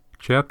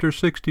Chapter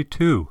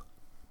 62,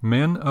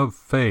 Men of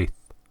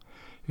Faith.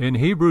 In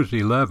Hebrews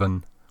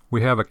 11,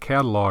 we have a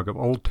catalog of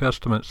Old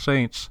Testament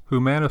saints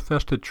who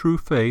manifested true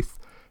faith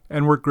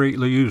and were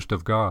greatly used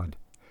of God.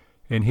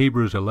 In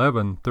Hebrews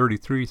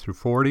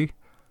 11:33-40,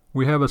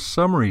 we have a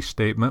summary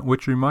statement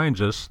which reminds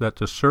us that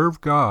to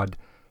serve God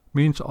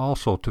means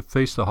also to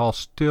face the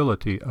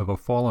hostility of a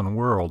fallen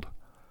world.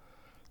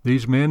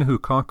 These men who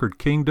conquered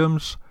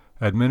kingdoms,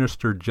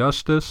 administered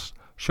justice,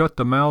 shut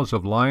the mouths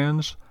of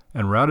lions,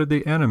 and routed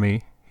the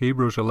enemy,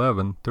 Hebrews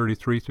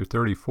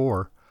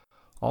 11:33-34,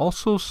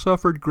 also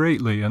suffered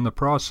greatly in the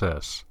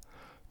process.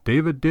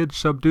 David did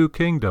subdue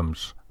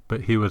kingdoms,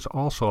 but he was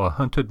also a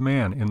hunted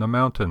man in the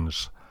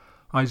mountains.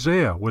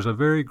 Isaiah was a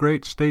very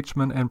great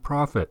statesman and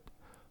prophet,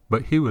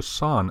 but he was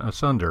sawn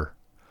asunder.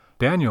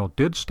 Daniel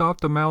did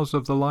stop the mouths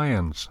of the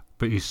lions,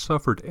 but he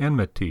suffered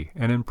enmity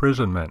and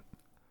imprisonment.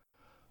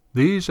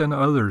 These and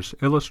others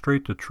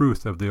illustrate the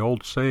truth of the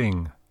old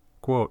saying,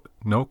 quote,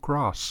 "No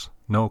cross,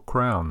 no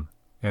crown,"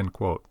 end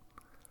quote.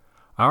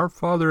 Our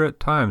Father at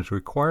times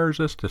requires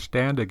us to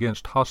stand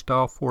against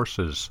hostile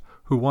forces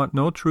who want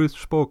no truth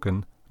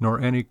spoken nor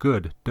any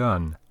good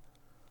done.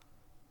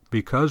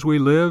 Because we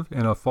live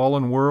in a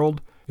fallen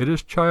world, it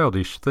is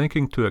childish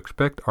thinking to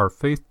expect our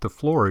faith to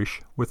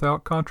flourish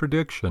without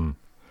contradiction.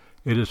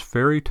 It is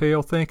fairy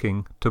tale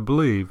thinking to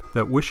believe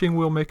that wishing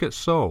will make it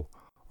so,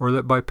 or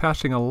that by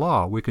passing a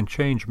law we can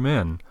change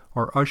men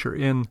or usher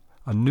in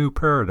a new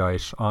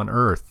paradise on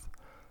earth.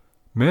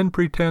 Men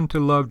pretend to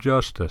love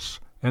justice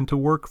and to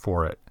work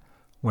for it,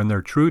 when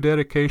their true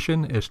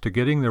dedication is to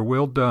getting their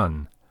will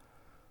done.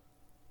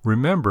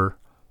 Remember,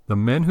 the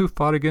men who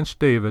fought against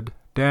David,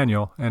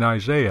 Daniel, and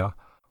Isaiah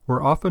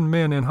were often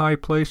men in high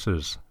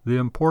places, the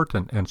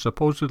important and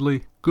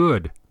supposedly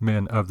good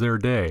men of their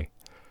day.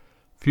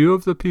 Few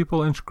of the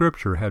people in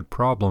Scripture had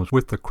problems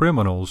with the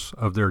criminals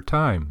of their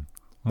time.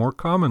 More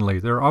commonly,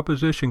 their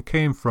opposition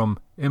came from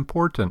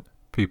important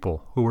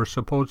people who were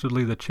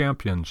supposedly the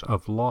champions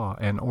of law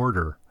and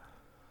order.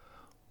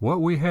 What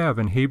we have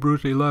in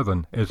Hebrews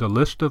 11 is a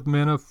list of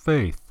men of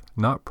faith,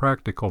 not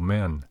practical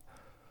men.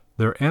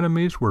 Their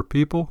enemies were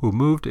people who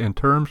moved in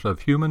terms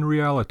of human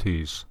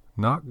realities,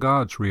 not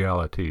God's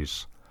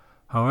realities.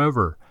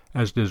 However,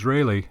 as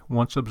Disraeli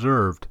once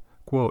observed,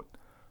 quote,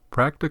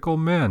 "Practical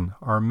men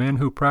are men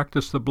who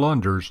practice the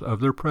blunders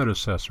of their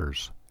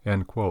predecessors,"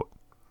 end quote.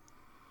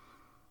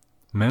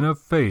 Men of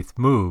faith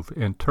move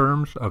in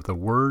terms of the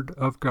Word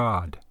of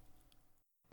God.